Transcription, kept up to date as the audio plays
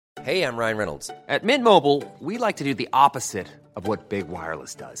Hey, I'm Ryan Reynolds. At Mint Mobile, we like to do the opposite of what Big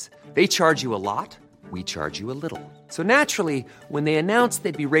Wireless does. They charge you a lot, we charge you a little. So naturally, when they announced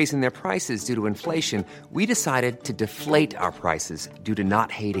they'd be raising their prices due to inflation, we decided to deflate our prices due to not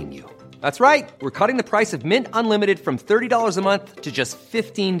hating you. That's right. We're cutting the price of Mint Unlimited from $30 a month to just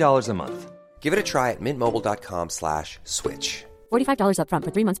 $15 a month. Give it a try at mintmobile.com/switch. $45 up front for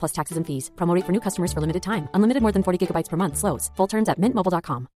 3 months plus taxes and fees. Promo rate for new customers for limited time. Unlimited more than 40 gigabytes per month. Slows full terms at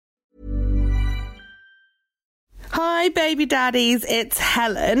mintmobile.com. Hi, baby daddies. It's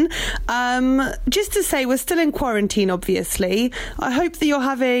Helen. Just to say, we're still in quarantine, obviously. I hope that you're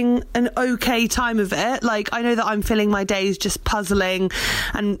having an okay time of it. Like, I know that I'm filling my days just puzzling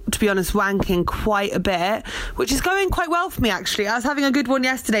and, to be honest, wanking quite a bit, which is going quite well for me, actually. I was having a good one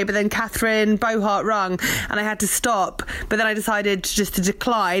yesterday, but then Catherine Bohart rung and I had to stop. But then I decided just to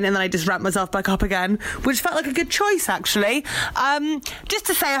decline, and then I just ramped myself back up again, which felt like a good choice, actually. Just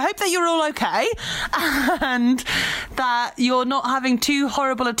to say, I hope that you're all okay and that you're not having too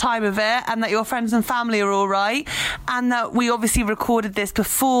horrible a time of it, and that your friends and family are all right, and that we obviously recorded this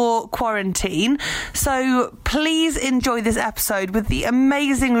before quarantine. So please enjoy this episode with the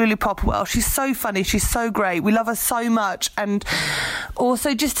amazing Lulu Popplewell. She's so funny. She's so great. We love her so much. And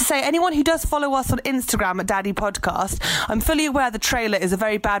also, just to say, anyone who does follow us on Instagram at Daddy Podcast, I'm fully aware the trailer is a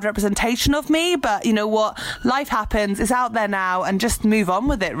very bad representation of me, but you know what? Life happens. It's out there now, and just move on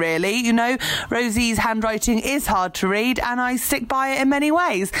with it, really. You know, Rosie's handwriting is hard to read, and I stick by it in many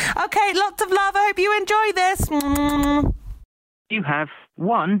ways. Okay, lots of love. I hope you enjoy this. You have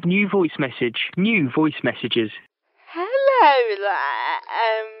one new voice message. New voice messages. Hello there.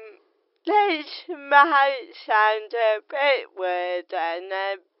 This might sound a bit weird and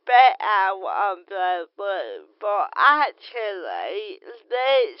a bit out of the blue, but actually,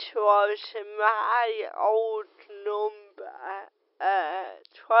 this was my old number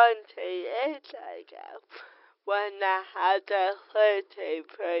 20 years ago, when I had a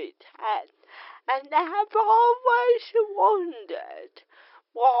 3310, and I've always wondered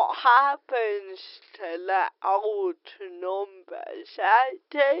what happens to the old numbers.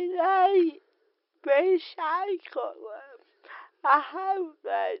 Do they recycle them? I hope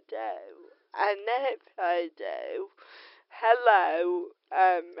they do, and if they do, hello,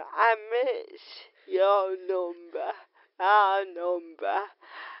 I miss your number, our number,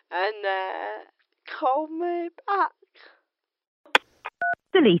 and call me back.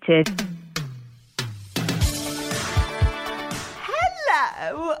 Deleted.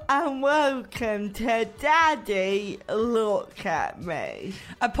 Hello and welcome to Daddy Look at Me,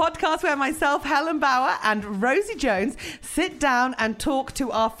 A podcast where myself, Helen Bauer, and Rosie Jones sit down and talk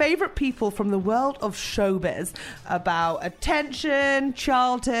to our favourite people from the world of showbiz about attention,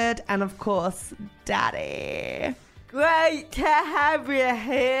 childhood, and of course, daddy. Great to have you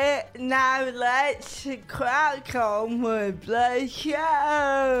here. Now let's crack on with the show.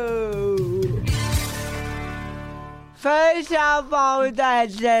 First of all,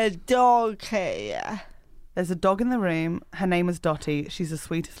 there's a dog here. There's a dog in the room. Her name is Dottie. She's the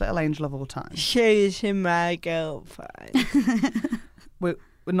sweetest little angel of all time. She's my girlfriend.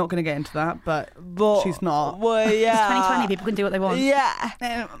 We're not going to get into that, but she's not. Well, yeah. It's 2020, people can do what they want. Yeah.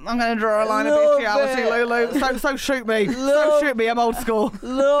 I'm going to draw a line of bestiality, Lulu. So shoot me. So shoot me, I'm old school.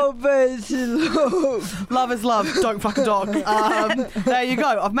 Love is love. Love is love. Don't fuck a dog. There you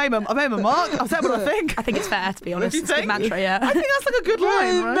go. I've made my mark. I've said what I think. I think it's fair, to be honest. You It's a good mantra, yeah. I think that's like a good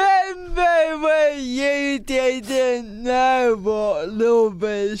line, right? Remember when you didn't know what love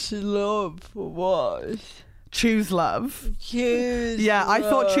is love was? Choose love. Choose Yeah, I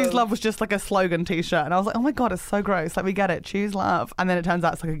thought love. choose love was just like a slogan t-shirt, and I was like, oh my god, it's so gross. Like, we get it, choose love. And then it turns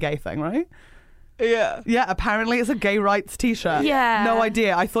out it's like a gay thing, right? Yeah. Yeah, apparently it's a gay rights t-shirt. Yeah. No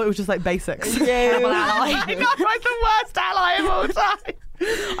idea. I thought it was just like basics. Terrible ally. I know, I'm the worst ally of all time.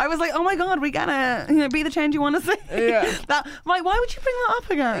 I was like, oh my god, we gotta, be the change you want to see. Yeah. Why would you bring that up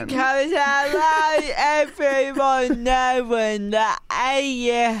again? Because I like everyone knowing that A,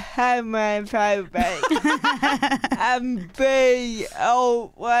 you're homophobic, and B,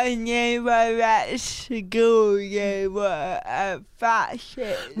 when you were at school, you were a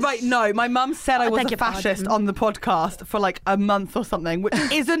fascist. Right, no, my mum said I was beg a your fascist pardon. on the podcast for like a month or something, which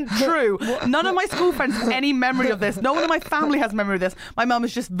isn't true. None of my school friends have any memory of this. No one in my family has memory of this. My mum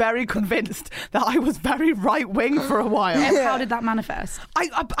is just very convinced that I was very right-wing for a while. How did that manifest? I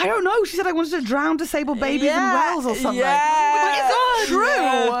don't know. She said I wanted to drown disabled babies in Wales or something. Yeah. Is that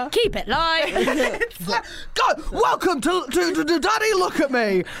true? Keep it light. It's like, God, welcome to Daddy Look at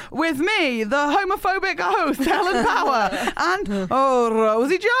Me with me, the homophobic host, Helen Bauer, and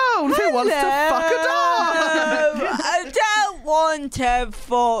Rosie Jones, who wants to fuck a dog. Don't want to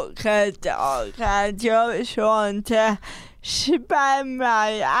fuck a dog. I just want to spend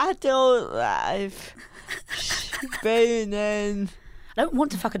my adult life spooning. I don't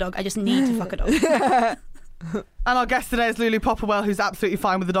want to fuck a dog. I just need to fuck a dog. And our guest today is Lulu Popperwell, who's absolutely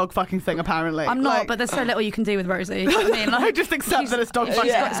fine with the dog fucking thing, apparently. I'm not, but there's so little you can do with Rosie. You know what I mean, I just accept that it's dog fucking.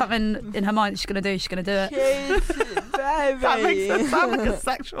 She's got something in her mind she's going to do. She's going to do it. That makes her sound like a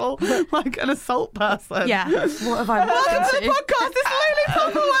sexual, like an assault person. Yeah. What have I Welcome walked to the into? podcast. It's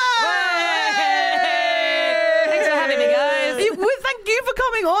Lulu Popperwell. Thanks for having me, guys. Thank you for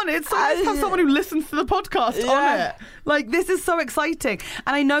coming on. It's so nice to have someone who listens to the podcast on it. Like, this is so exciting.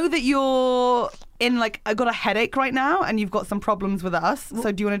 And I know that you're in, like, I've got a headache right now and you've got some problems with us.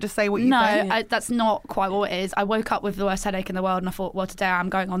 So do you want to just say what you think? No, that's not quite what it is. I woke up with the worst headache in the world and I thought, well, today I'm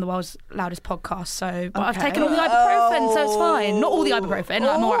going on the world's loudest podcast. So but I've taken all the ibuprofen, so it's fine. Not all the ibuprofen.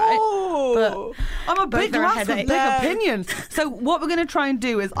 I'm all right. But I'm a big they're a lass with headache. big opinions. So what we're going to try and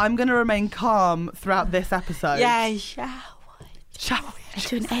do is I'm going to remain calm throughout this episode. Yeah, Shall we? I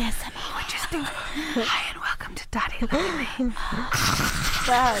do an ASMR. We're just doing, hi and welcome to Daddy Lily.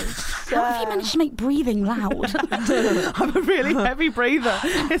 How have you managed to make breathing loud? I'm a really heavy breather.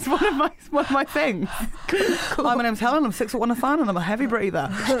 It's one of my things. Cool. Hi, my name's Helen. I'm 6'1" a fan, and I'm a heavy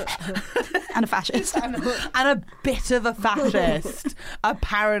breather. And a fascist. And a bit of a fascist,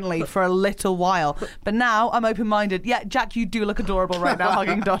 apparently, for a little while. But now I'm open-minded. Yeah, Jack, you do look adorable right now,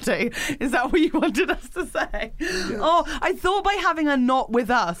 hugging Dottie. Is that what you wanted us to say? Oh, I thought by having her not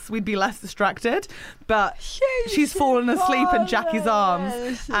with us, we'd be less distracted. But she's fallen asleep in Jackie's arms.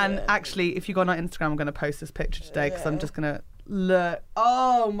 And actually, if you go on our Instagram, I'm going to post this picture today because I'm just going to look.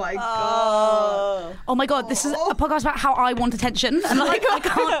 Oh my god. Oh my god, this is a podcast about how I want attention, and like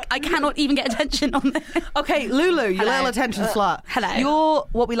I cannot even get attention on this. Okay, Lulu, you little attention slut. Hello. You're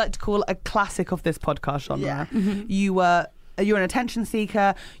what we like to call a classic of this podcast genre. Yeah. Mm-hmm. You're an attention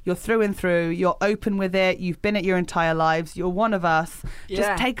seeker. You're through and through. You're open with it. You've been it your entire lives. You're one of us. Yeah.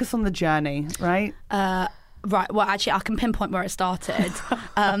 Just take us on the journey, right? Right, well, actually, I can pinpoint where it started.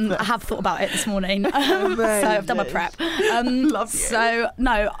 I have thought about it this morning, so I've done my prep. Love you. So,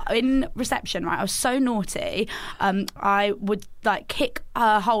 no, in reception, right, I was so naughty. I would, like, kick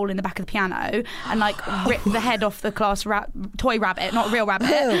a hole in the back of the piano and, like, rip the head off the class toy rabbit, not a real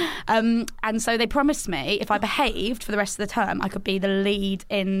rabbit. And so they promised me if I behaved for the rest of the term, I could be the lead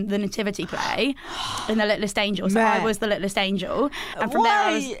in the nativity play in The Littlest Angel. So I was the Littlest Angel. And from there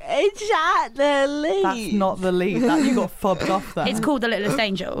I was... Is that the lead? That's not the lead. That you got fobbed off there. It's called The Littlest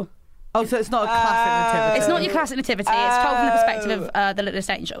Angel. Oh, so it's not a classic nativity. It's not your classic nativity. It's told from the perspective of the Littlest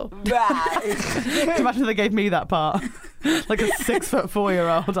Angel. Right. Imagine they gave me that part. Like a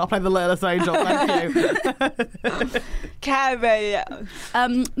 6'4" I'll play the Littlest Angel. Thank you. Carry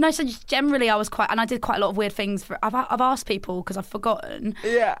on. No, so just generally I was and I did quite a lot of weird things. I've asked people because I've forgotten.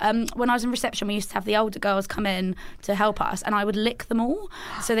 Yeah. When I was in reception, we used to have the older girls come in to help us, and I would lick them all.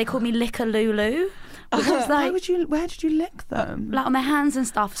 So they called me Licker Lulu. Which was like, where did you lick them? like on their hands and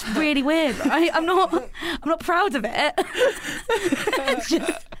stuff. It's really weird, right? I'm not proud of it.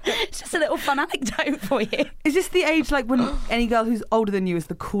 It's just a little fun anecdote for you. Is this the age like when any girl who's older than you is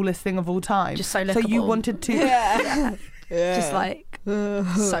the coolest thing of all time? Just so So you lickable. wanted to. Yeah. Just like so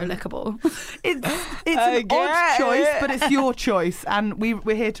lickable. It's an odd choice, but it's your choice, and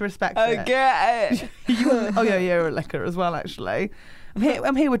we're here to respect it. Okay. You're a licker as well, actually.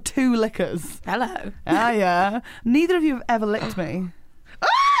 I'm here with two lickers. Hello. Yeah. Neither of you have ever licked me.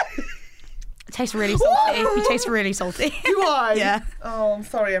 It tastes really salty. You taste really salty. Do I? Yeah. Oh, I'm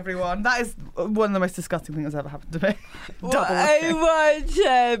sorry, everyone. That is one of the most disgusting things that's ever happened to me. I want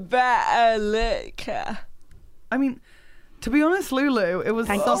a better liquor. I mean, to be honest, Lulu, it was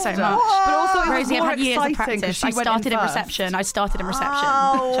Thank you so softer. much. But also, it was Rosie, more I've had years of exciting 'cause practice. she I went started in first. reception. Do you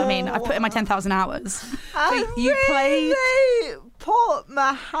know what I mean? I put in my 10,000 hours. I you played- really put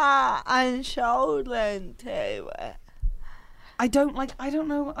my heart and soul into it. I don't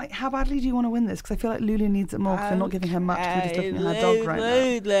know. Like, how badly do you want to win this? Because I feel like Lulu needs it more because they're not giving her much. We're just looking at her dog right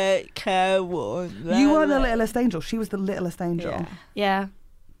now. You were the littlest angel. She was the littlest angel. Yeah. Yeah.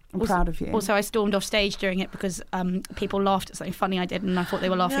 I'm proud of you. Also, I stormed off stage during it because people laughed at something funny I did, and I thought they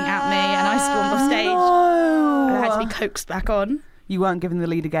were laughing at me, and I stormed off stage. No. And I had to be coaxed back on. You weren't given the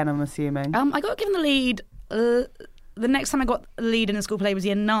lead again, I'm assuming. I got given the lead. The next time I got the lead in a school play was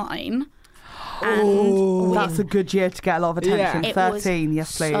year 9. And That's a good year to get a lot of attention. It 13, was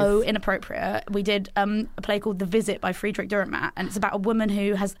yes, please. so inappropriate. We did a play called The Visit by Friedrich Dürrenmatt, and it's about a woman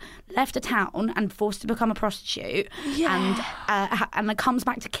who has left a town and forced to become a prostitute, and like comes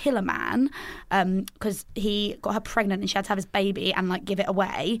back to kill a man because he got her pregnant and she had to have his baby and like give it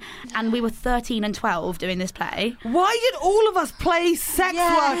away. And we were 13 and 12 doing this play. Why did all of us play sex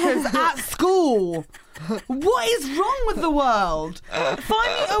workers at school? What is wrong with the world?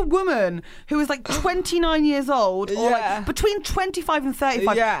 Find me a woman who is like 29 years old or like between 25 and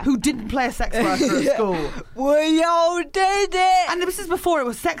 35 who didn't play a sex worker at school. We all did it. And this is before it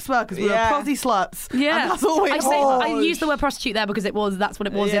was sex workers. We were prosy sluts. Yeah, And that's all we I used the word prostitute there because that's what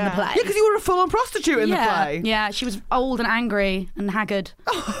it was in the play. Yeah, because you were a full-on prostitute in the play. Yeah, she was old and angry and haggard.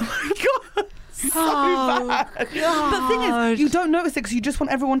 Oh my God. So bad. But the thing is, you don't notice it because you just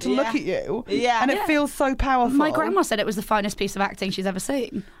want everyone to look at you. Yeah. And it feels so powerful. My grandma said it was the finest piece of acting she's ever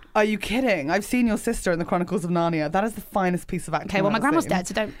seen. Are you kidding? I've seen your sister in the Chronicles of Narnia. That is the finest piece of acting. Okay, well, my I've grandma's seen. dead,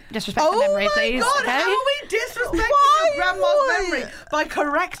 so don't disrespect her memory, please. Oh my God, okay? how are we disrespecting your grandma's memory by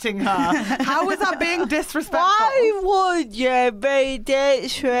correcting her? How is that being disrespectful? Why would you be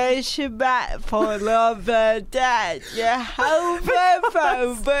disrespectful of the dead? You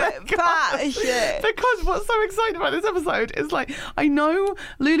homophobic bastard. Because what's so exciting about this episode is like, I know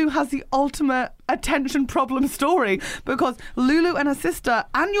Lulu has the ultimate attention problem story because Lulu and her sister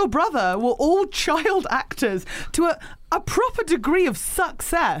and your brother were all child actors to a proper degree of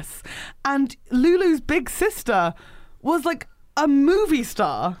success, and Lulu's big sister was like a movie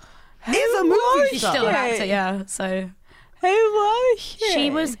star. Is a movie She's star. still an actor, yeah, so... Who was she? She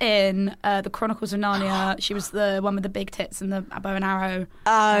was in the Chronicles of Narnia. She was the one with the big tits and the bow and arrow.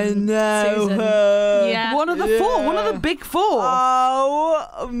 I know Susan. her. Yeah. One of the four, one of the big four.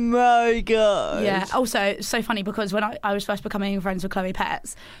 Oh my God. Yeah. Also, it's so funny because when I was first becoming friends with Chloe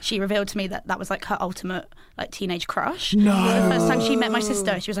Petts, she revealed to me that was like her ultimate like teenage crush. No. The first time she met my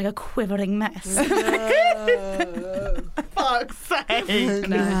sister, she was like a quivering mess. Fuck's sake.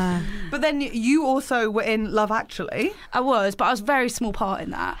 No. But then you also were in Love Actually. I was, but I was a very small part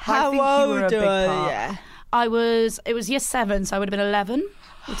in that. How think you were a old big were part. you? It was year 7, so I would have been 11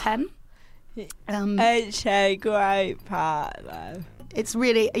 or 10. It's a great part, though. It's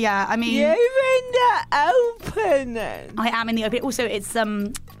really, yeah, I mean... You're in the opening. I am in the opening. Also, it's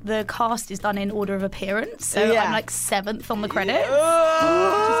the cast is done in order of appearance, so Yeah. I'm like 7th on the credits.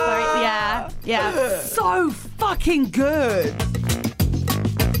 Oh. Which is very, yeah. So fucking good.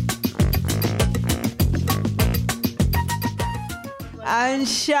 I'm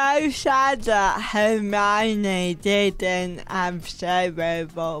so sad that Hermione didn't have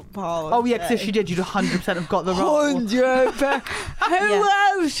cerebral palsy. Oh yeah, because if she did, you'd 100% have got the role. 100%.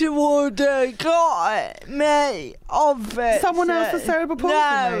 Who else would have got it? Me, obviously. Someone else with cerebral palsy,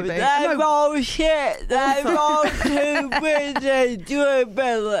 No, maybe? they're No. all shit. They're all too busy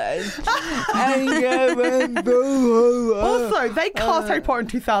dribbling and going boo. Also, they cast Harry Potter in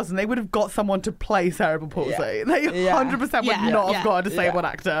 2000. They would have got someone to play cerebral palsy. Yeah. They Yeah. 100% would Yeah. not Yeah. have got a disabled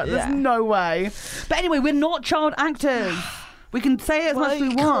actor. There's Yeah. no way. But anyway, we're not child actors. We can say it as much as we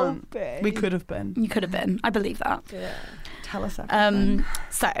We want. could be. We could have been. You could have been. I believe that. Tell us everything.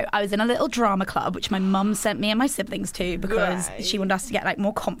 So I was in a little drama club, which my mum sent me and my siblings to because Right. she wanted us to get like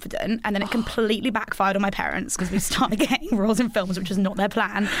more confident, and then it completely backfired on my parents because we started getting roles in films, which was not their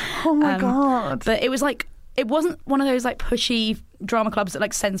plan. Oh my God. But it was like, it wasn't one of those like pushy drama clubs that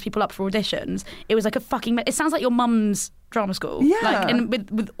like sends people up for auditions. It was like a fucking. It sounds like your mum's drama school. Yeah. Like, and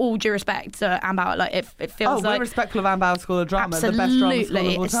with all due respect to Anne Bauer, like it feels Oh, we're like. respectful of Anne Bauer School of Drama, Absolutely, the best drama school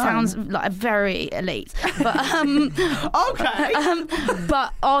of all it time. sounds like a very elite. But Okay.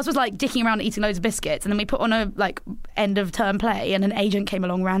 but ours was like dicking around eating loads of biscuits, and then we put on a like end of term play, and an agent came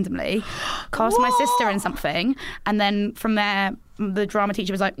along randomly, cast my sister in something, and then from there the drama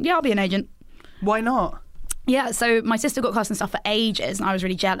teacher was like, "Yeah, I'll be an agent." Why not? Yeah, so my sister got cast and stuff for ages, and I was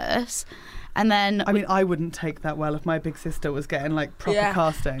really jealous. And then I mean, I wouldn't take that well if my big sister was getting like proper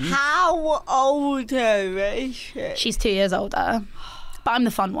casting. How old is she? she's 2 years older, but I'm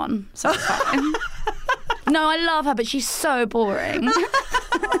the fun one, so it's fine. No, I love her, but she's so boring.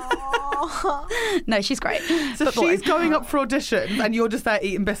 No, she's great. So But she's boring. going up for auditions and you're just there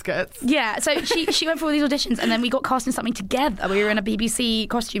eating biscuits. Yeah, so she went for all these auditions, and then we got cast in something together. We were in a BBC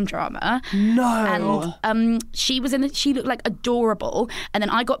costume drama. No. And she was in. She looked like adorable, and then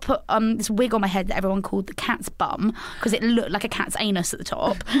I got put this wig on my head that everyone called the cat's bum because it looked like a cat's anus at the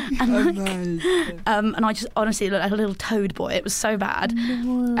top, and and I just honestly looked like a little toad boy. It was so bad.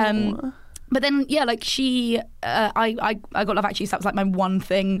 But then, yeah, like she, I got Love Actually, so that was like my one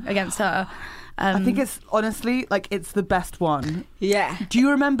thing against her. I think it's honestly like it's the best one. Yeah. Do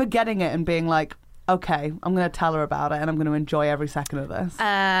you remember getting it and being like, okay, I'm going to tell her about it and I'm going to enjoy every second of this?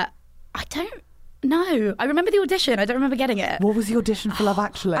 I don't know. I remember the audition. I don't remember getting it. What was the audition for Love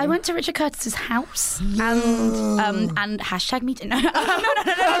Actually? I went to Richard Curtis's house and hashtag me too. No. I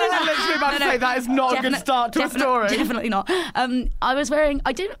was literally about to say that is not a good start to a story. Definitely not. I was wearing.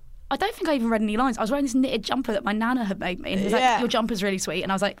 I don't think I even read any lines. I was wearing this knitted jumper that my nana had made me, and he was like, "Your jumper's really sweet,"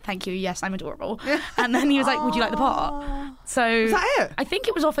 and I was like, "Thank you. Yes, I'm adorable." And then he was like, "Would you like the part?" So was that it? I think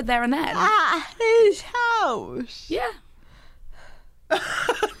it was offered there and then. At his house. Yeah.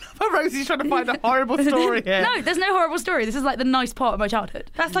 Rosie's trying to find a horrible story here. No, there's no horrible story. This is like the nice part of my childhood.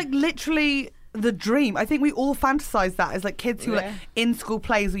 That's like literally the dream. I think we all fantasize that as like kids who were like in school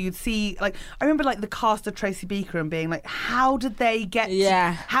plays where you'd see like I remember like the cast of Tracy Beaker and being like, how did they get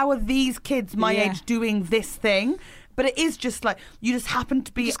how are these kids my age doing this thing? But it is just like you just happen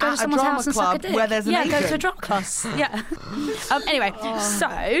to be at a drama club where there's an agent. Go to a drama class. Yeah. Anyway,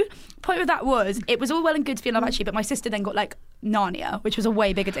 so point of that was it was all well and good to be in Love Actually, but my sister then got like Narnia, which was a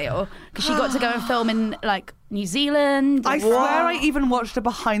way bigger deal because she got to go and film in like New Zealand. I swear I even watched a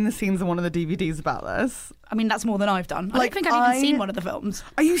behind the scenes on one of the DVDs about this. I mean, that's more than I've done. I don't think I've even seen one of the films.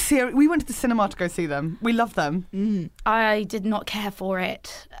 Are you serious? We went to the cinema to go see them. We love them. I did not care for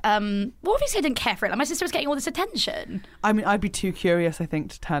it. Well, obviously I didn't care for it. Like, my sister was getting all this attention. I mean, I'd be too curious, I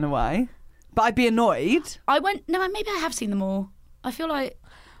think, to turn away. But I'd be annoyed. Maybe I have seen them all. I feel like...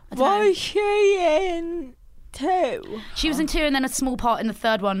 Was she in 2? She was in 2 and then a small part in the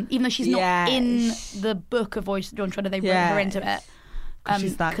 3rd one, even though she's not in the book of Voyage to Dawn Treader, they bring her into it.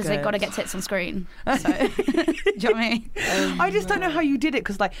 Because they've got to get tits on screen. So, do you know what I mean? I just don't know how you did it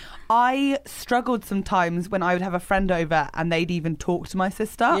because, like, I struggled sometimes when I would have a friend over and they'd even talk to my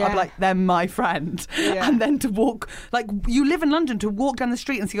sister. I'd be like, they're my friend. And then to walk, like, you live in London, to walk down the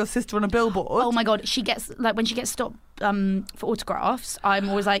street and see your sister on a billboard. Oh my God, she gets, like, when she gets stopped for autographs, I'm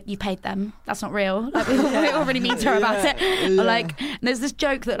always like, you paid them. That's not real. Like, we all really mean to her about it. Or, like, there's this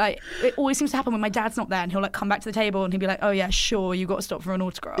joke that, like, it always seems to happen when my dad's not there and he'll, like, come back to the table and he'll be like, oh yeah, sure, you got to stop for an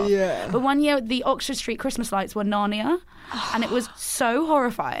autograph. Yeah. But one year, the Oxford Street Christmas lights were Narnia and it was so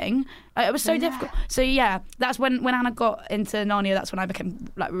horrifying. It was so difficult. So yeah, that's when Anna got into Narnia, that's when I became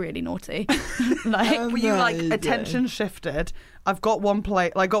like really naughty. Like, were you like attention shifted? I've got one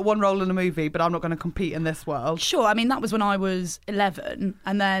got one role in a movie, but I'm not going to compete in this world. Sure, I mean that was when I was 11,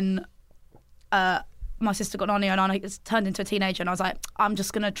 and then my sister got Narnia, and I turned into a teenager, and I was like, I'm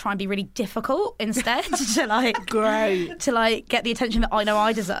just going to try and be really difficult instead to like get the attention that I know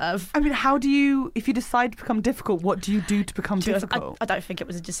I deserve. I mean, how do you, if you decide to become difficult, what do you do to become difficult? I don't think it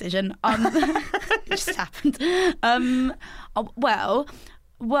was a decision. It just happened. Well,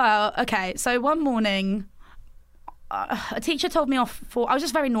 okay. So one morning, a teacher told me off for... I was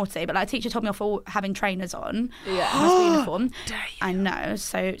just very naughty, but like, a teacher told me off for having trainers on. Yeah. My school uniform. I know,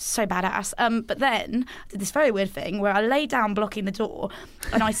 so badass. But then I did this very weird thing where I lay down blocking the door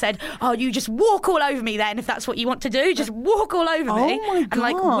and I said, oh, you just walk all over me then if that's what you want to do. Just walk all over me. Oh my God. And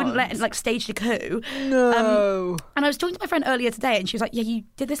like wouldn't let it, like staged a coup. No. And I was talking to my friend earlier today and she was like, yeah, you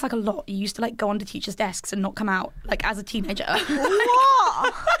did this like a lot. You used to like go onto teachers' desks and not come out like as a teenager.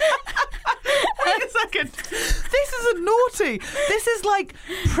 What? Wait a second. This isn't naughty. This is like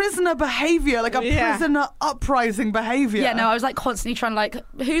prisoner behaviour, like a prisoner uprising behaviour. Yeah, no, I was like constantly trying to like,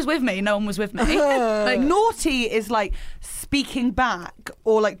 who's with me? No one was with me. Like, naughty is like speaking back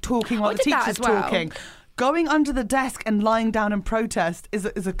or like talking while the teacher's talking. Going under the desk and lying down in protest is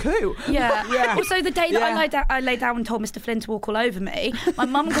a coup. Yeah. Also, the day that I lay down and told Mr. Flynn to walk all over me, my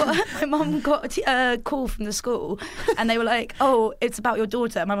mum got a call from the school, and they were like, "Oh, it's about your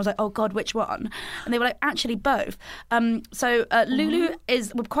daughter." And Mum was like, "Oh God, which one?" And they were like, "Actually, both." So Lulu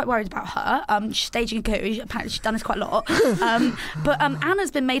we're quite worried about her. She's staging a coup. Apparently, she's done this quite a lot. But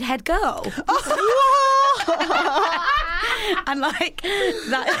Anna's been made head girl. And like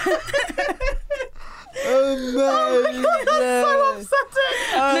that. Oh my God, that's so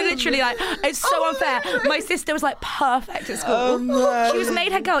upsetting. Literally, like, it's so unfair. My sister was like perfect at school. She was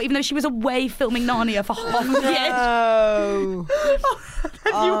made her girl, even though she was away filming Narnia for half a year.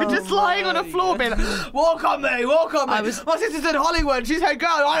 And you were just lying on a floor being like, walk on me. My sister's in Hollywood, she's her girl,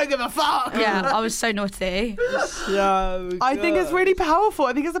 I don't give a fuck. Yeah, I was so naughty. I think it's really powerful.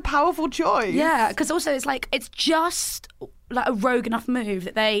 I think it's a powerful choice. Yeah, because also it's like, it's just like a rogue enough move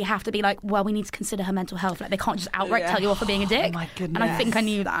that they have to be like, well, we need to consider her mental health. Like, they can't just outright tell you off for being a dick. Oh my goodness. And I think I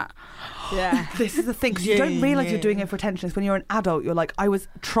knew that. Yeah. This is the thing, because you don't realise you're doing it for attention. It's when you're an adult, you're like, I was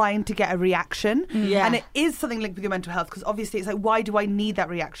trying to get a reaction. Yeah. And it is something linked with your mental health, because obviously it's like, why do I need that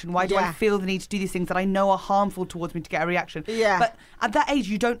reaction? Why do I feel the need to do these things that I know are harmful towards me to get a reaction? Yeah. But at that age,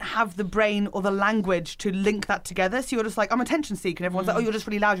 you don't have the brain or the language to link that together. So you're just like, I'm an attention seeker. And everyone's like, oh, you're just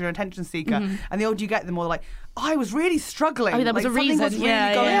really loud, you're an attention seeker. And the older you get, the more like, oh, I was really struggling. Oh, there was a something reason. was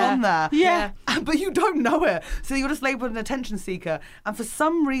really going on there. Yeah. But you don't know it. So you're just labelled an attention seeker. And for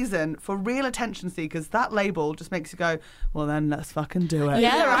some reason, for real attention seekers, that label just makes you go, well, then let's fucking do it.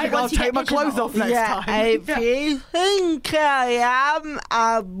 Yeah, right. I'll Once you take get my clothes off next time. If you think I am,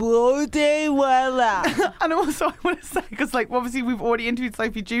 I bloody well am. And also, I want to say, because like obviously we've already interviewed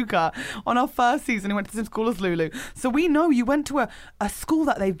Sophie Duker on our first season, who went to the same school as Lulu. So we know you went to a school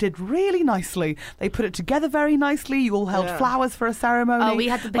that they did really nicely. They put it together very nicely. You all held flowers for a ceremony. Oh, we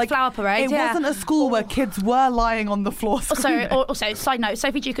had the big flower parade. It wasn't a school where kids were lying on the floor screaming. Also, side note,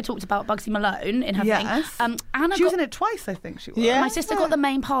 Sophie Duker talked about Bugsy Malone in her Yes. thing. Anna She was in it twice, I think she was. Yeah. My sister got the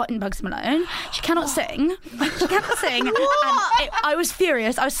main part in Bugsy Malone. She cannot sing. She cannot sing. And I was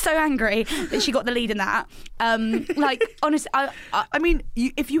furious. I was so angry that she got the lead in that. Honestly, I mean,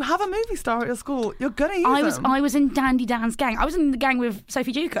 if you have a movie star at your school, you're gonna use them. I was in Dandy Dan's gang. I was in the gang with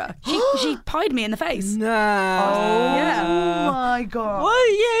Sophie Duker. She pied me in the face. No. Yeah. Oh my god. Were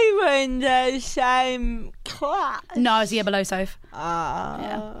you in the same class? No, I was a year below Soph.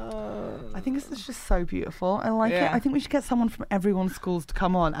 I think this is just so beautiful. I like it. Yeah. I think we should get someone from everyone's schools to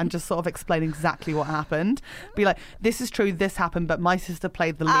come on and just sort of explain exactly what happened. Be like, this is true, this happened, but my sister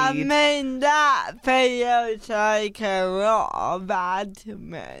played the lead. I mean, that feels like a lot of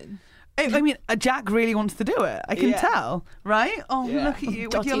admin. I mean, Jack really wants to do it. I can Yeah. tell, right? Oh, Yeah. look at you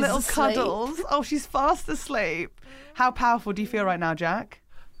with Dottie's your little asleep. cuddles. Oh, she's fast asleep. How powerful do you feel right now, Jack?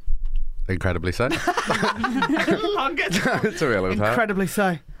 Incredibly so. It's a real impact. Incredibly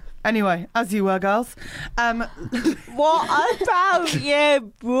so. Anyway, as you were, girls. What about your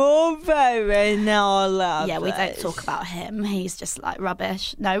brother and all of Yeah, we don't this? talk about him. He's just like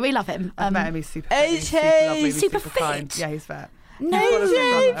rubbish. No, we love him. I've met him. He's super fit. Is He's super lovely. he He's super kind. fit? Yeah, he's fit. No, got a Is big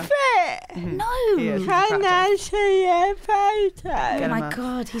he brother. fit? no. He is. Can I see a photo? Oh Get my him out.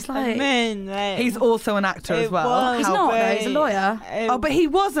 God, he's I like. mean, He's also an actor as well. He's not, though. He's a lawyer. Oh, but he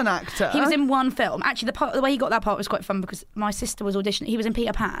was an actor. He was in one film. Actually, the way he got that part was quite fun because my sister was auditioning. He was in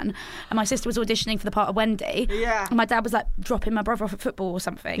Peter Pan, and my sister was auditioning for the part of Wendy. Yeah. And my dad was like dropping my brother off at football or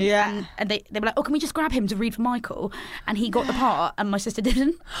something. Yeah. And they were like, oh, can we just grab him to read for Michael? And he got the part, and my sister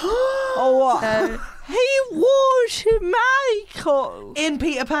didn't. Oh, what? So, He was Michael in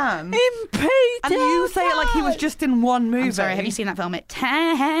Peter Pan. in Peter And you say it like he was just in one movie. I'm sorry, have you seen that film? It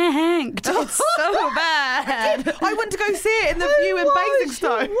tanked. It's so bad. I went to go see it in the View in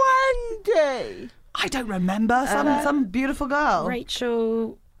Basingstoke. Wendy. I don't remember. Some beautiful girl.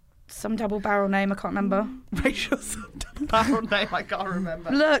 Rachel, some double barrel name, I can't remember. Rachel's barrel name. I can't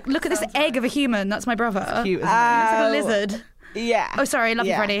remember. Look at this egg of a human. That's my brother. Cute, isn't It's like a Oh. lizard. Yeah. Oh, sorry, love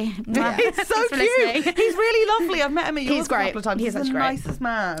you, Yeah. Freddie. he? He's so Thanks for cute. listening. He's really lovely. I've met him at yours He's great. a couple of times. He He's is the actually great. nicest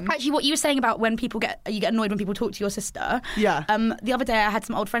man. Actually, what you were saying about when you get annoyed when people talk to your sister. Yeah. The other day I had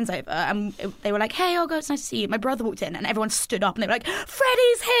some old friends over and they were like, "Hey, Olga, it's nice to see you." My brother walked in and everyone stood up and they were like,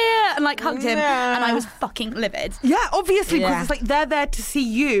 "Freddie's here!" and like hugged him, Yeah. and I was fucking livid. Yeah, obviously, because Yeah. it's like they're there to see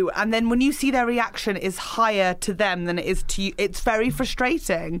you, and then when you see their reaction is higher to them than it is to you, it's very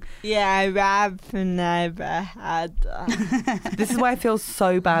frustrating. Yeah, I've never had that. This is why I feel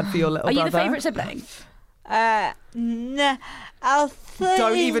so bad for your little Are you brother. the favourite sibling? No, I think...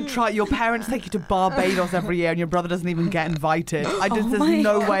 Don't even try. Your parents take you to Barbados every year, and your brother doesn't even get invited. There's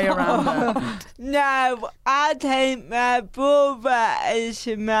no way around it. No, I think my brother is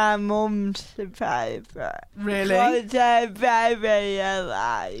my mum's favourite. Really? Because they're very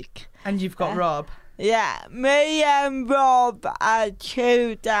alike. And you've got Rob. Yeah, me and Rob are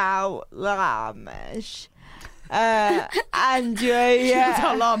chewed out llamas. Andrea...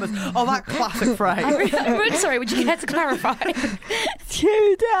 Tell llamas. Oh, that classic phrase. I'm sorry, would you care to clarify?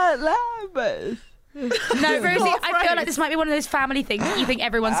 chewed out llamas. No, Rosie, I feel like this might be one of those family things that you think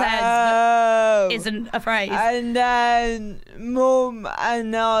everyone says Oh. but isn't a phrase. And then Mum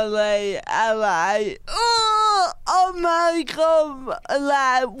and Ollie are like, oh my God,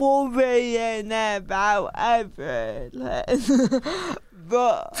 like worrying about everything.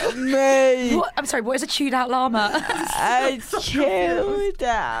 But me, What? I'm sorry, what is a chewed out llama? I chilled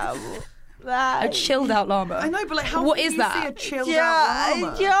out. A Like, chilled out llama. I know, but like, how What can is you that? see a chilled out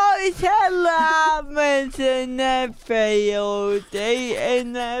llama? Just llamas in the field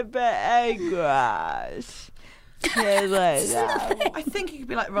eating a bit of grass. Chill it out. I think you could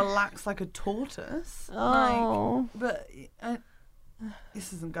be like relaxed like a tortoise. Oh. Like, but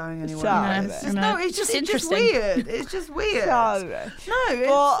This isn't going anywhere. Sorry. It's just interesting. weird. It's just weird. Sorry. No, it's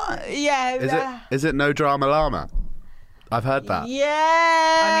But, yeah. Is it no drama llama? I've heard that.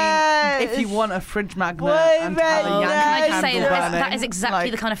 Yeah. I mean, if you want a fridge magnet and have a Can I Yankee just say candle that burning, that is exactly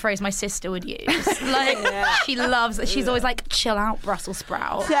like, the kind of phrase my sister would use. Like, she loves. She's always like, "Chill out, Brussels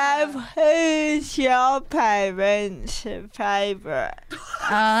sprout." So, who's your parents' favourite?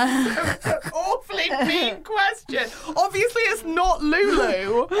 awfully mean question. Obviously, it's not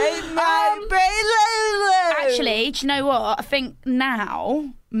Lulu. It might be Lulu. Actually, do you know what? I think now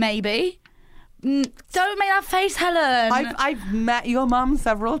maybe. Don't make that face, Helen. I've met your mum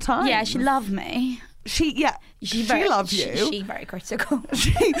several times. Yeah, she loved me. She loved you. She very critical.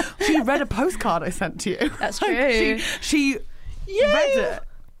 She read a postcard I sent to you. That's Like, true. She read it.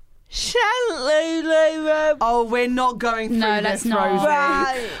 Sent Lulu. Oh, we're not going through No, this, let's not. Rosie.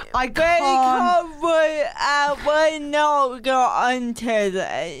 Right. I can't. Because we not got onto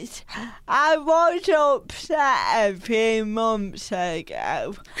this. I was upset a few months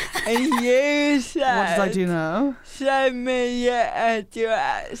ago, and you said, What did I do now? send me your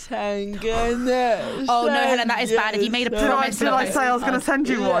address and gonna Oh no, Helen, that is bad. If you made a Did I promise, say I was going to send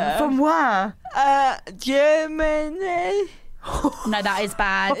you one? From where? Germany. No, that is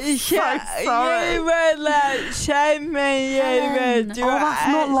bad. sorry. You were like, send me your Helen. address. Oh, that's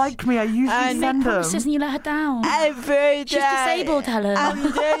not like me. I usually And send them. Promises and you let her down. Every day. She's disabled, Helen. I'm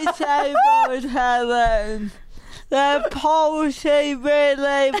disabled, Helen. The policy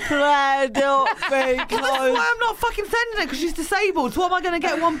really played up That's because why I'm not fucking sending it, because she's disabled. So what am I going to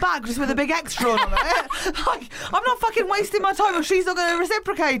get one bag just with a big extra on it? Like, I'm not fucking wasting my time if she's not going to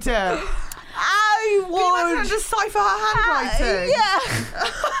reciprocate it. I Can you imagine her would. decipher her handwriting? Yeah.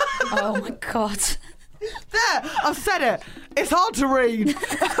 Oh my god. There, I've said it. It's hard to read.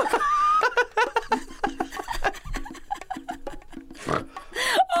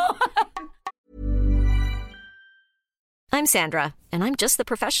 I'm Sandra, and I'm just the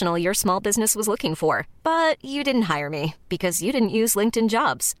professional your small business was looking for. But you didn't hire me because you didn't use LinkedIn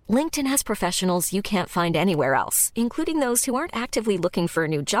Jobs. LinkedIn has professionals you can't find anywhere else, including those who aren't actively looking for a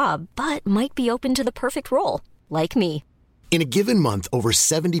new job, but might be open to the perfect role, like me. In a given month, over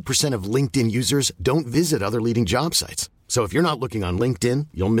 70% of LinkedIn users don't visit other leading job sites. So if you're not looking on LinkedIn,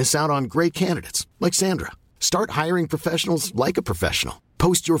 you'll miss out on great candidates like Sandra. Start hiring professionals like a professional.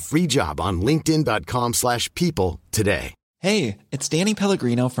 Post your free job on linkedin.com/people today. Hey, it's Danny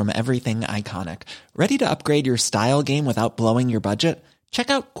Pellegrino from Everything Iconic. Ready to upgrade your style game without blowing your budget?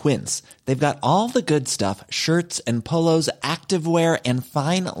 Check out Quince. They've got all the good stuff, shirts and polos, activewear, and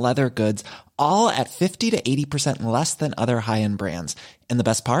fine leather goods, all at 50 to 80% less than other high-end brands. And the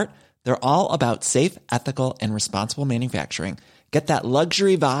best part? They're all about safe, ethical, and responsible manufacturing. Get that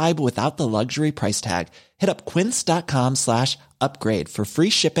luxury vibe without the luxury price tag. Hit up quince.com/upgrade for free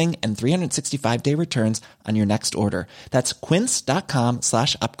shipping and 365-day returns on your next order. That's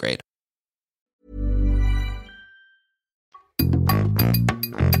quince.com/upgrade.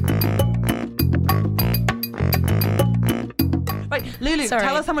 Right, Lulu, Sorry.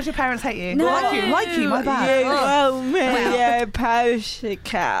 tell us how much your parents hate you. No. Like you, my bad. You owe me a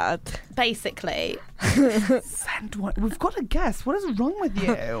postcard. Basically. Send one. We've got to guess. What is wrong with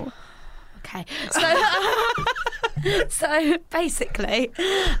you? Okay. So basically,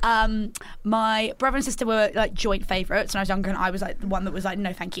 my brother and sister were like joint favourites when I was younger, and I was like the one that was like,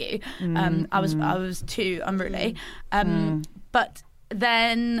 no, thank you. I was too unruly. But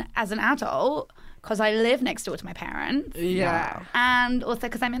then as an adult, because I live next door to my parents. Yeah. And also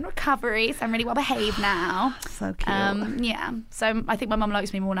because I'm in recovery, so I'm really well behaved now. So cute. Yeah. So I think my mum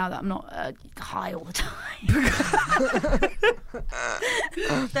likes me more now that I'm not high all the time.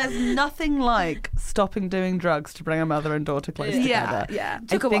 There's nothing like stopping doing drugs to bring a mother and daughter close together. Yeah. I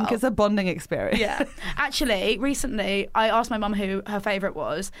Took a think while. it's a bonding experience. Yeah. Actually, recently, I asked my mum who her favourite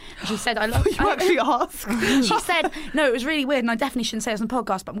was. She said, I love... You actually asked? She said, no, it was really weird, and I definitely shouldn't say this on the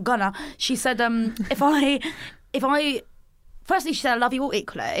podcast, but I'm gonna. She said, if I... Firstly, she said, I love you all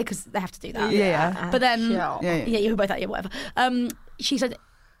equally, because they have to do that. Yeah. But then... Yeah. You're both that, yeah, whatever. She said...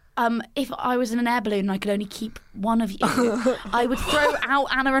 if I was in an air balloon and I could only keep one of you, I would throw out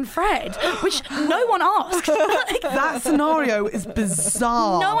Anna and Fred, which no one asked. That scenario is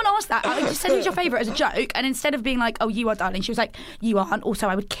bizarre. No one asked that. I just said, who's your favourite as a joke, and instead of being like, oh, you are, darling, she was like, you aren't, also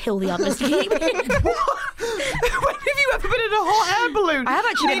I would kill the others to keep you. When have you ever been in a hot air balloon? I have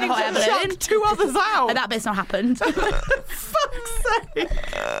actually been in a hot air balloon. Chuck 2 others out. That bit's not happened. Fuck's sake.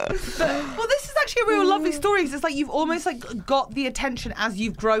 Well, this is actually a real lovely story. It's like you've almost like got the attention as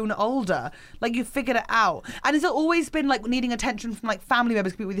you've grown older. Like you've figured it out. And has it always been like needing attention from like family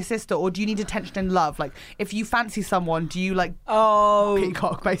members, with your sister, or do you need attention in love? Like if you fancy someone, do you like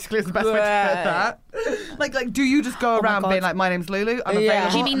peacock? Basically, is the best way to put that. Like, do you just go around being like, my name's Lulu, I'm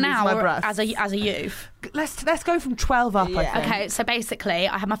available? Do you mean now or as a youth? Let's go from 12 up. I think. Okay, so basically,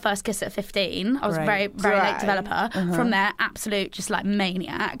 I had my first kiss at 15. I was a very late developer. From there, absolute just like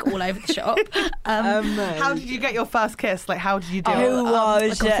maniac all over the shop. How did you get your first kiss? Like, how did you do it? Who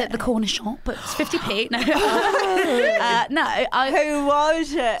was I got it at the corner shop, but it's 50p. No, who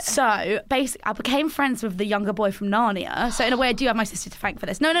was it? So basically, I became friends with the younger boy from Narnia. So in a way, I do have my sister to thank for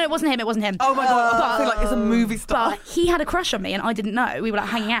this. No, it wasn't him. It wasn't him. Oh my god, I feel like it's a movie star. But he had a crush on me, and I didn't know. We were like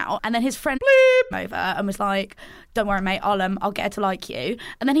hanging out, and then his friend came over and was like, "Don't worry, mate. I'll get her to like you."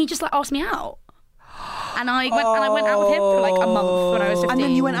 And then he just like asked me out. And I went out with him for like a month when I was 15. And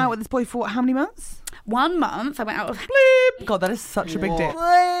then you went out with this boy for how many months? 1 month. I went out with him. God, that is such a big deal.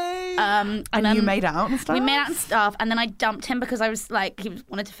 And you made out and stuff? We made out and stuff, and then I dumped him because I was like, he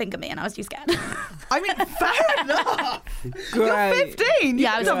wanted to finger me, and I was too scared. I mean, fair enough. You're 15.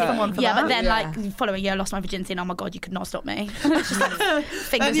 Yeah, I was someone for yeah, that. but then like following year, I lost my virginity, and oh my god, you could not stop me. It's just like,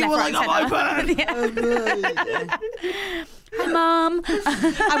 fingers and you left, were right, like, centre. Hi, Mum.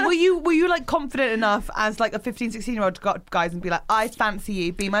 And were you like confident enough as like a 15, 16-year-old to go up to guys and be like, I fancy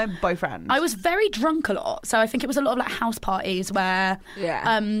you, be my boyfriend? I was very drunk a lot, so I think it was a lot of like house parties where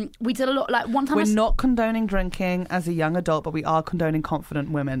we did a lot. Like one time, we're not condoning drinking as a young adult, but we are condoning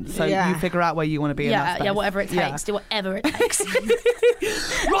confident women. So you figure out where you want to be. in that space. Yeah, whatever it takes. Do whatever it takes.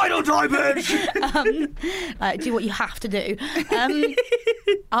 Ride or die, bitch. Like, do what you have to do.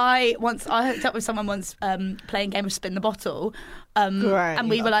 I hooked up with someone once playing a game of Spin the Bottle. And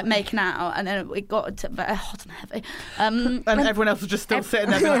we were like making out, and then it got very hot and heavy. And everyone else was just still sitting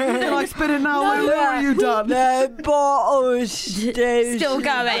there being like, can I spin it now? Where are you done? The bottle's still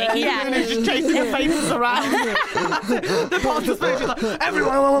going, yeah. And it's just chasing your faces around. The bottle's face is like,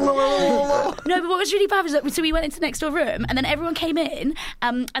 everyone. No, but what was really bad was that so we went into the next door room, and then everyone came in,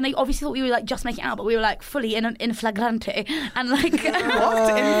 and they obviously thought we were like just making out, but we were like fully in flagrante, and like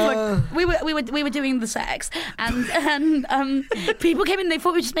we were doing the sex, and people came in, they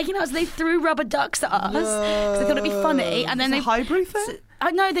thought we were just making out, so they threw rubber ducks at us because they thought it'd be funny, and then they highbrow thing.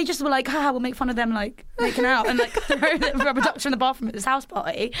 No, they just were like, haha, we'll make fun of them like making out and like throw the rubber ducks from the bathroom at this house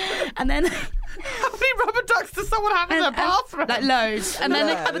party. And then how many rubber ducks does someone have in their bathroom? Like loads. And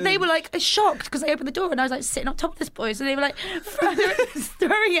then they were like shocked because they opened the door and I was like sitting on top of this boy, so they were like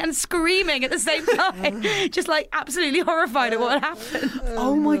throwing it and screaming at the same time, just like absolutely horrified at what had happened.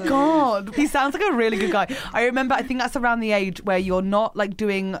 Oh my god, he sounds like a really good guy. I remember, I think that's around the age where you're not like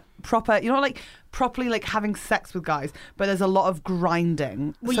doing proper, you're not like properly like having sex with guys, but there's a lot of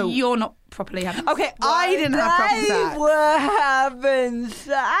grinding. Well, so you're not properly having sex. Okay, I didn't have proper sex. They were having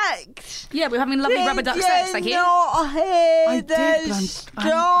sex. Yeah, we were having lovely rubber duck sex, like you. I did.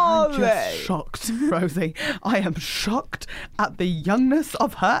 I'm just shocked, Rosie. I am shocked at the youngness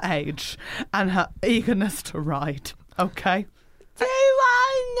of her age and her eagerness to ride. Okay. Do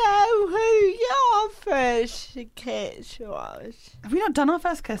I know who your first kiss was? Have we not done our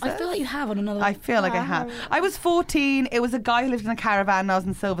first kiss? I feel like you have on another. I feel like I have. I was 14. It was a guy who lived in a caravan and I was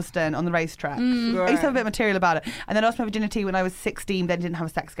in Silverstone on the racetrack. I used to have a bit of material about it. And then I lost my virginity when I was 16, then didn't have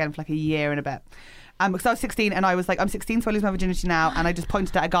sex again for like a year and a bit. Because I was 16 and I was like, I'm 16, so I lose my virginity now. And I just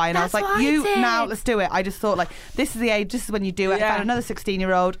pointed at a guy and I was like, now, let's do it. I just thought like, this is the age, this is when you do it. I found another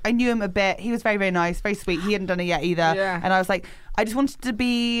 16-year-old. I knew him a bit. He was very, very nice, very sweet. He hadn't done it yet either. And I was like, I just wanted to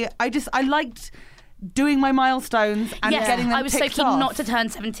be, I liked doing my milestones and getting them I was so keen off. not to turn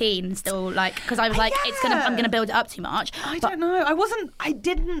 17 still, like, because I was like, I'm gonna build it up too much. I don't know. I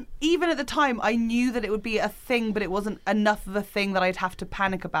didn't, even at the time, I knew that it would be a thing, but it wasn't enough of a thing that I'd have to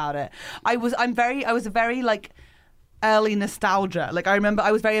panic about it. I was a very like early nostalgia. Like I remember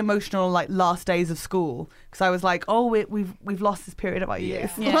I was very emotional like last days of school because I was like, oh, we've lost this period of our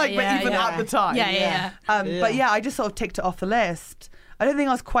youth. But even at the time. But yeah, I just sort of ticked it off the list. I don't think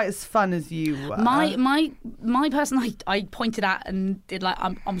I was quite as fun as you were. My person I pointed at and did like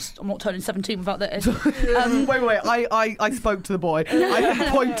I'm not turning 17 without this. Wait. I spoke to the boy. I didn't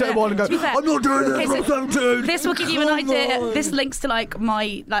point at him and go, I'm not doing this. I'm 17. This will give you an idea. This links to like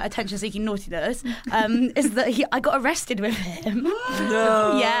my like attention-seeking naughtiness. Is that I got arrested with him?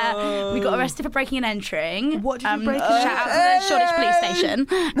 No. Yeah, we got arrested for breaking and entering. What did you break? Shout out to the Shoreditch Police Station.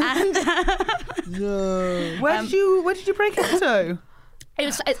 And Where did you break into?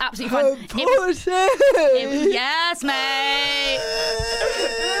 It's absolutely fun. Yes, mate.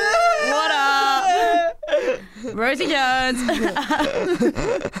 What up? Rosie Jones.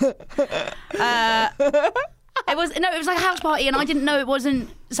 It was like a house party, and I didn't know it wasn't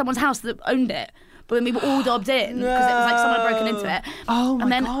someone's house that owned it. But then we were all dobbed in because it was like someone had broken into it. Oh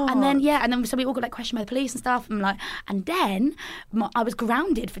my God. And then so we all got like questioned by the police and stuff. And then I was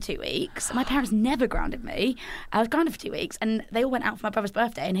grounded for 2 weeks. My parents never grounded me. I was grounded for 2 weeks, and they all went out for my brother's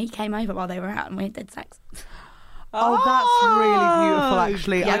birthday, and he came over while they were out, and we did sex. Oh, that's really beautiful,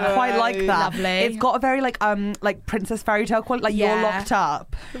 actually. Yeah. I quite like that. Lovely. It's got a very like princess fairy tale quality. Like you're locked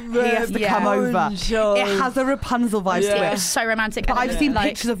up, he has to come over. It has a Rapunzel vibe to it. It was so romantic. But I've seen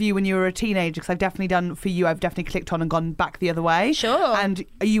pictures of you when you were a teenager, because I've definitely done for you. I've definitely clicked on and gone back the other way. Sure. And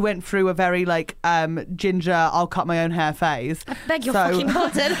you went through a very like ginger, I'll cut my own hair phase. I beg your fucking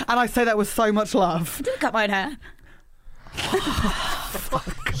pardon. And I say that with so much love. I didn't cut my own hair.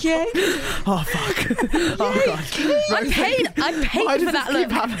 Yeah. Oh fuck. Oh god. I'm paid Why for does that this look.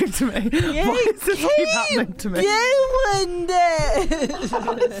 keep happening to me? Yeah, Why does this keep happening to me? Doing this. I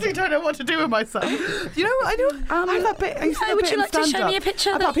honestly don't know what to do with myself. You know what I do? I have that bit. I used to have would that you bit like in to show stand-up me a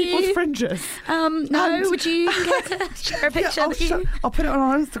picture about that people's you- fringes? No, And- would you care to share a picture? that you... I'll put it on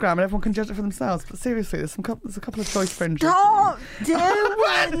our Instagram and everyone can judge it for themselves. But seriously, there's a couple of choice fringes. Stop doing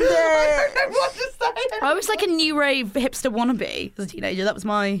I don't this. know what to say. I was like a new rave hipster wannabe as a teenager. That was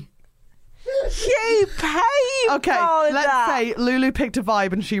my... You pay Okay, for let's that. say Lulu picked a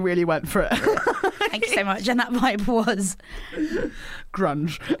vibe and she really went for it. Thank you so much. And that vibe was...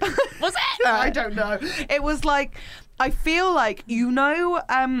 Grunge. Was it? I don't know. It was like, I feel like,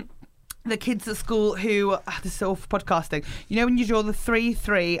 the kids at school who, this is all for podcasting, you know when you draw the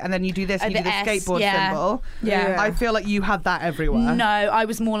 3-3 and then you do this and you do the S, skateboard symbol? Yeah. I feel like you had that everywhere. No, I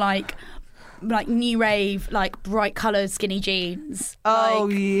was more like new rave, like bright coloured skinny jeans. Oh,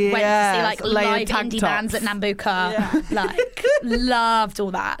 like, yes. Went to see like Layered live tank indie tops. bands at Nambuka. Like loved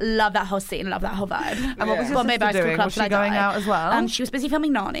all that. Loved that whole scene. Loved that whole vibe. And what was your Bombay sister Bicycle doing? Club Was she till I going died. out as well? She was busy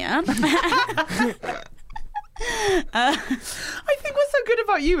filming Narnia. I think what's so good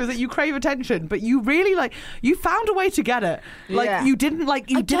about you is that you crave attention, but you really you found a way to get it. Like you didn't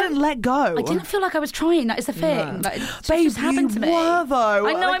didn't let go. I didn't feel like I was trying. That is the thing. Like, it Babe, just happened you to me. were though.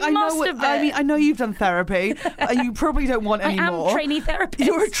 I know. I must have been. I mean, I know you've done therapy, and you probably don't want any I am more. trainee therapist.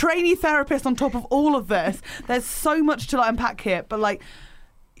 You're a trainee therapist on top of all of this. There's so much to unpack here, but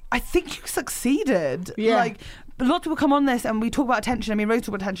I think you succeeded. Yeah. A lot of people come on this and we talk about attention. I mean, Rose talked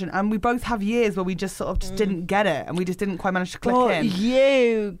about attention, and we both have years where we just sort of just didn't get it, and we just didn't quite manage to click But in.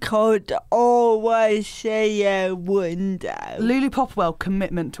 you could always say a window. Lulu Popwell,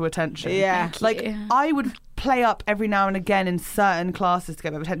 commitment to attention. Yeah. Thank you. I would play up every now and again in certain classes to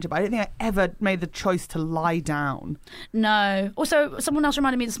get my attention, but I don't think I ever made the choice to lie down. No. Also, someone else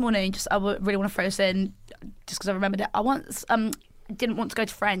reminded me this morning. I really want to throw this in, just because I remembered it. I once didn't want to go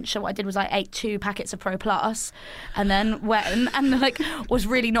to French, so what I did was I ate 2 packets of Pro Plus, and then went and was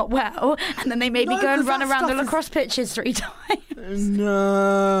really not well, and then they made me go and run around the lacrosse pitches 3 times.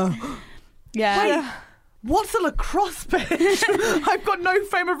 No. Yeah. Wait, what's a lacrosse pitch? I've got no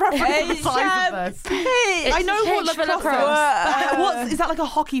frame of reference for the size of this. I know what pitch for lacrosse is. Is that like a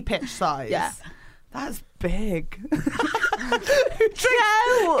hockey pitch size? Yeah. That's big. Who eats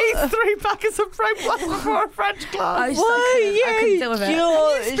 3 packets of Pro Plus before a French class? I couldn't deal with it.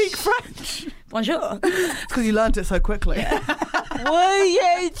 You speak French? Bonjour. It's because you learnt it so quickly. Were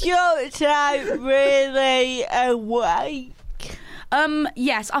you just really awake?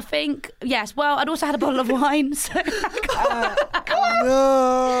 Yes, I think yes. Well, I'd also had a bottle of wine. So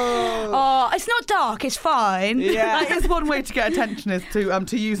No. it's not dark. It's fine. Yeah. That is one way to get attention, is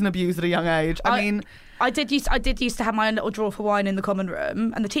to use and abuse at a young age. I mean, I did used to have my own little drawer for wine in the common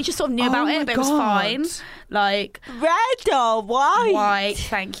room, and the teacher sort of knew about my it, but it was God. fine. Like Red or white? white.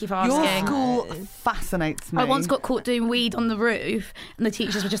 Thank you for your asking. school fascinates me. I once got caught doing weed on the roof, and the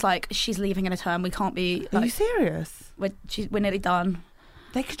teachers were just like, "She's leaving in a term. We can't be Are you like, serious? we're nearly done."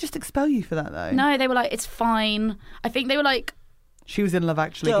 They could just expel you for that, though. No, they were like, "It's fine." I think they were like, She was in Love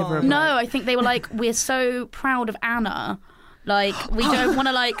Actually. Give her a "No." break. I think they were like, "We're so proud of Anna. Like, we don't want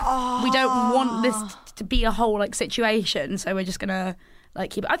to we don't want this to be a whole situation. So we're just gonna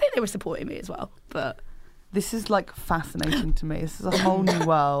keep it." I think they were supporting me as well, but. This is fascinating to me. This is a whole new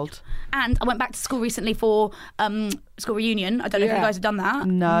world. And I went back to school recently for school reunion. I don't know if you guys have done that.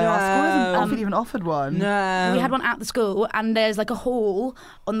 No, our school hasn't even offered one. No. We had one at the school, and there's a hall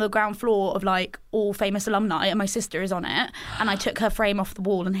on the ground floor of all famous alumni, and my sister is on it. And I took her frame off the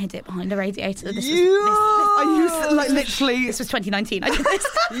wall and hid it behind a radiator. Are you literally? This was 2019. I did this.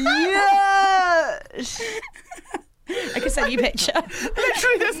 Yes. I can send you a picture.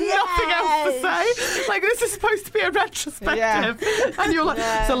 Literally, there's nothing else to say. Like, this is supposed to be a retrospective. And you're like,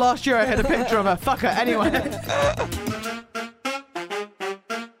 so last year I had a picture of her. Fuck her. Anyway.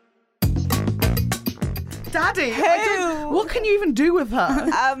 Daddy, what can you even do with her?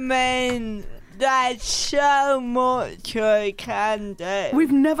 I mean, there's so much I can do.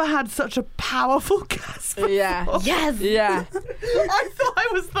 We've never had such a powerful guest before. Yeah. Yes. Yeah. I thought I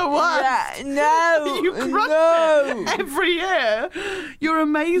was the worst. Yeah. No. You crushed it every year. You're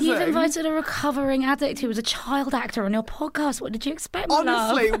amazing. You've invited a recovering addict who was a child actor on your podcast. What did you expect, my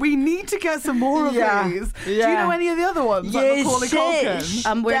Honestly, love? we need to get some more of these. Do you know any of the other ones? Like Macaulay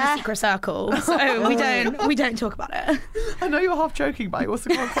Culkin? We're in a secret circle, so we don't talk about it. I know you're half joking, but I also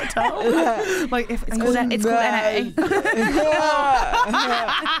can't quite tell. Like if It's called NA.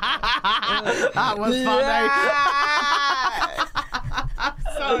 That was funny.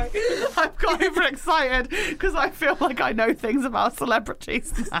 Sorry, I've got overexcited because I feel like I know things about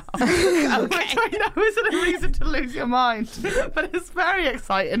celebrities now. Which I know isn't a reason to lose your mind, but it's very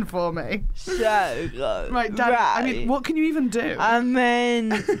exciting for me. So good. Right, Daddy, I mean, what can you even do? I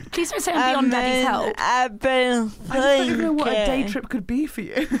mean, please don't say I'm beyond Daddy's help. I've been thinking. I just don't even know what a day trip could be for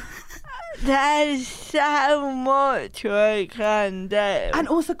you. There's so much I can do. And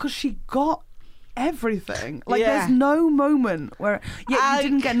also because she got everything. Like, there's no moment where... Yeah, you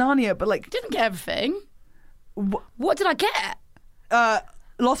didn't get Narnia, but like... Didn't get everything. What did I get?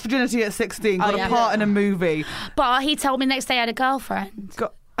 Lost virginity at 16, got a part in a movie. But he told me next day I had a girlfriend.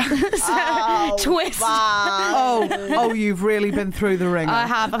 Twist. Wow. Oh, you've really been through the ringer. I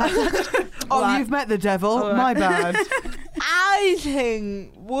have. Oh, you've met the devil. My bad. I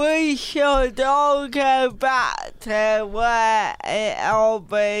think we should all go back to where it all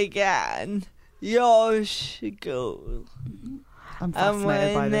began. Your school. I'm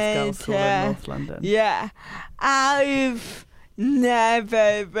fascinated by this girl's school in North London. Yeah. I've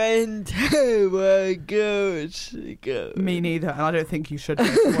never been to a good school. Me neither, and I don't think you should go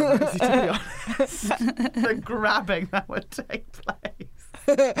to one, Rosie, to be honest. The grabbing that would take place.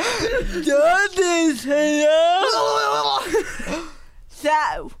 Daddy's here.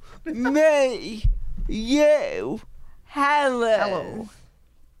 So, me, you, Helen,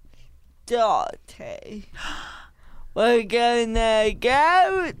 Dottie, we're gonna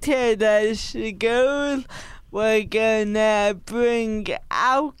go to the school. We're gonna bring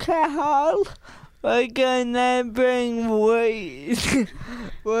alcohol. We're gonna bring weed.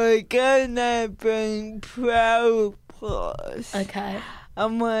 We're gonna bring Pro Plus. Okay.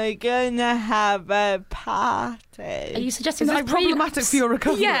 And we're gonna have a party. Are you suggesting Is that this problematic for your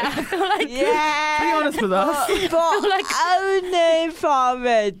recovery? Yeah, I feel like... Yeah. Be honest with us. But like... only for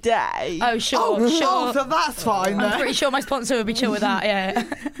a day. Oh, sure, sure. Oh, so that's fine then. I'm pretty sure my sponsor would be chill with that, yeah.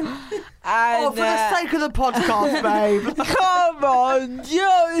 And, for the sake of the podcast, babe. Come on,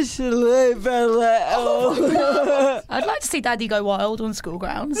 just live a little. I'd like to see Daddy go wild on school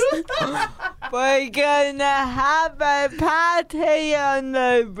grounds. We're gonna have a party on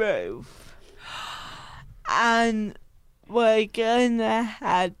the roof. And we're gonna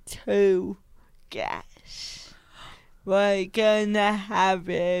have 2 guests. We're gonna have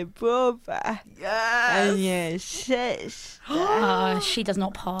your brother and your sister. She does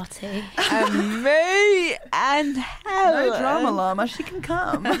not party. And me and Helen. No drama, llama. She can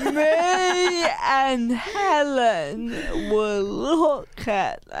come. Me and Helen will look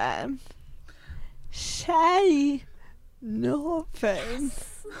at them, say nothing,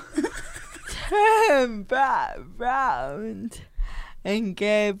 turn back round and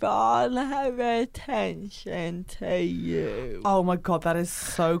give all her attention to you. Oh my God, that is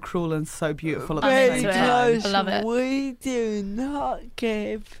so cruel and so beautiful at the same time. Because I love it. we do not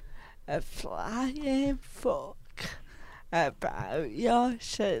give a flying fuck about your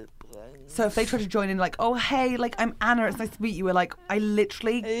siblings. So if they try to join in, like, oh, hey, like, I'm Anna, it's nice to meet you, we're like, I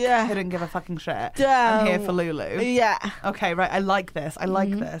literally couldn't give a fucking shit. I'm here for Lulu. Yeah. Okay, right, I like this. I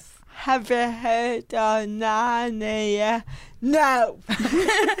like this. Have you heard of Narnia? No.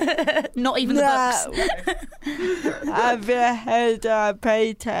 Not even the books. Have you heard of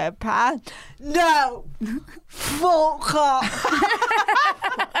Peter Pan? No. Fuck off.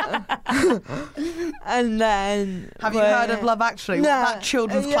 And then... Have you heard of Love Actually? No. That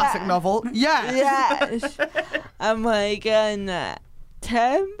children's classic novel? Yeah. Yes. And we're gonna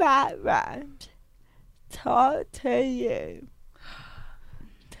turn back round, talk to you,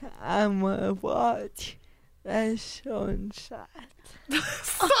 and we'll watch the sunset.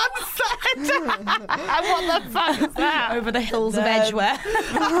 Sunset! What the fuck is that? Over the hills of Edgware.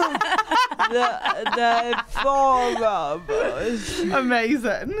 the 4 of us.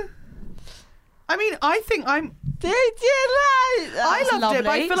 Amazing. I mean, I think I'm Did you like that? I loved it, but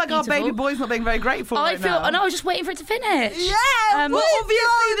I lovely. feel like It's our beautiful. baby boy's not being very grateful right now. I was just waiting for it to finish. Yeah, Well,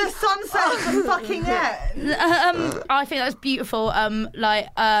 obviously the sunset at the fucking end. I think that's beautiful.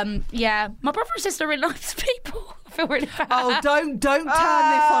 Yeah, my brother and sister are really nice people. I feel really bad. Oh, don't turn this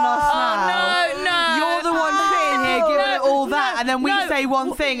on us now. No. You're the one sitting here giving it all that, and then we no. say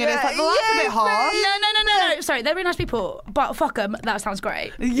one thing, and it's like, well, that's a bit harsh. No. Sorry, they're really nice people, but fuck them. That sounds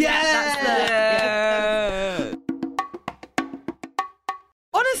great. Yeah.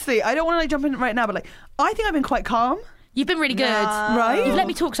 Honestly, I don't want to jump in right now, but I think I've been quite calm. You've been really good. Right? You've let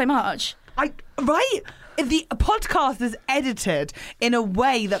me talk so much. Right? The podcast is edited in a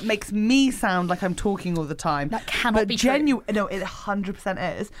way that makes me sound like I'm talking all the time. That cannot be true. No, it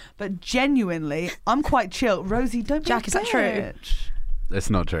 100% is. But genuinely, I'm quite chill. Rosie, don't be Jack, a is that true? bitch. It's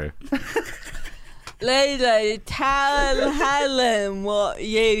not true. Lily, tell Helen what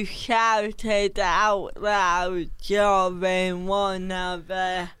you shouted out loud during one of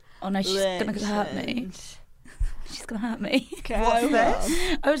the Oh no, she's gonna hurt me. She's gonna hurt me. What's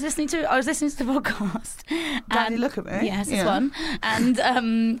this? I was listening to the podcast. Daddy, look at me. Yes, this one.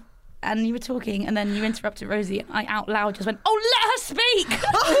 And you were talking, and then you interrupted Rosie, and I out loud just went, "Oh, let her speak."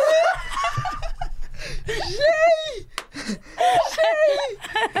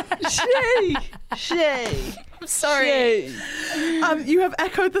 She. I'm sorry. You have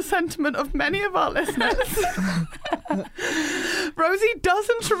echoed the sentiment of many of our listeners. Rosie does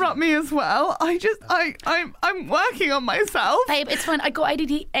interrupt me as well. I'm working on myself. Babe, it's fine. I got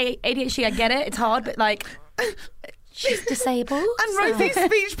ADHD. I get it. It's hard, but she's disabled. And Rosie's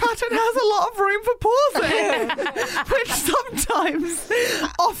speech pattern has a lot of room for pausing, which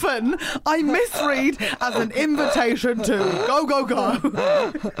often, I misread as an invitation to go, go, go.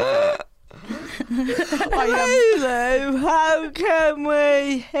 How can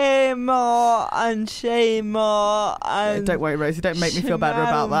we hear more and see more? And don't worry, Rosie, don't make me feel better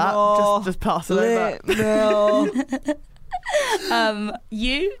about that. Just pass it over.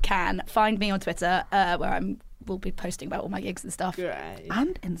 You can find me on Twitter, where we'll be posting about all my gigs and stuff. Great.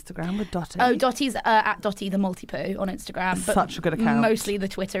 And Instagram with Dottie. Oh, Dottie's at Dottie the Multipoo on Instagram. But such a good account. Mostly the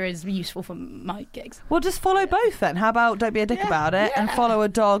Twitter is useful for my gigs. Well, just follow both then. How about don't be a dick about it and follow a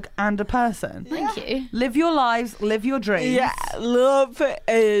dog and a person. Thank you. Live your lives, live your dreams. Yeah, love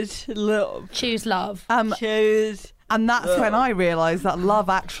is love. Choose love. Choose. And that's when I realised that love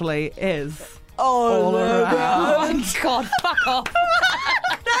actually is all around. Oh my God, fuck off.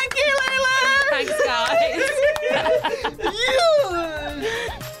 Thank you, Layla. Thanks, guys.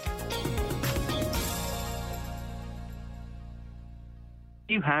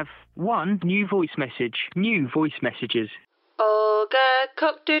 You have one new voice message. New voice messages. Olga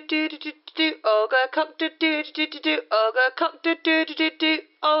cock do do do do do. Olga cock do do do do do. Olga cock do do do do do.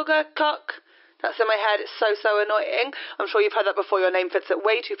 Olga cock. That's in my head. It's so annoying. I'm sure you've heard that before. Your name fits it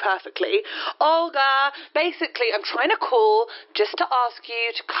way too perfectly. Olga, basically, I'm trying to call just to ask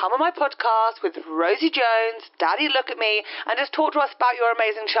you to come on my podcast with Rosie Jones, Daddy Look at Me, and just talk to us about your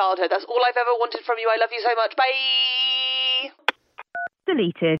amazing childhood. That's all I've ever wanted from you. I love you so much. Bye.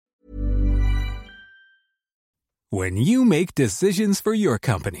 Deleted. When you make decisions for your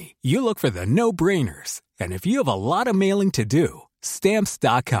company, you look for the no-brainers. And if you have a lot of mailing to do,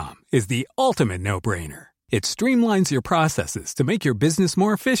 Stamps.com is the ultimate no-brainer. It streamlines your processes to make your business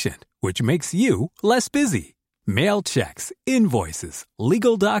more efficient, which makes you less busy. Mail checks, invoices,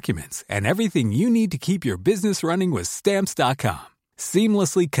 legal documents, and everything you need to keep your business running with Stamps.com.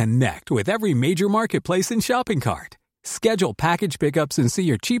 Seamlessly connect with every major marketplace and shopping cart. Schedule package pickups and see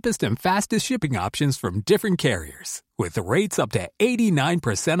your cheapest and fastest shipping options from different carriers, with rates up to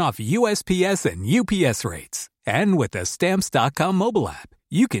 89% off USPS and UPS rates. And with the Stamps.com mobile app,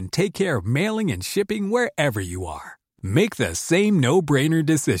 you can take care of mailing and shipping wherever you are. Make the same no-brainer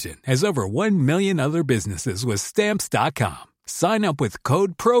decision as over 1 million other businesses with Stamps.com. Sign up with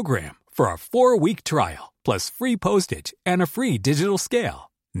code PROGRAM for a 4-week trial, plus free postage and a free digital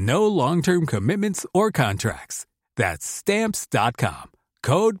scale. No long-term commitments or contracts. That's Stamps.com.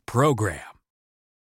 Code PROGRAM.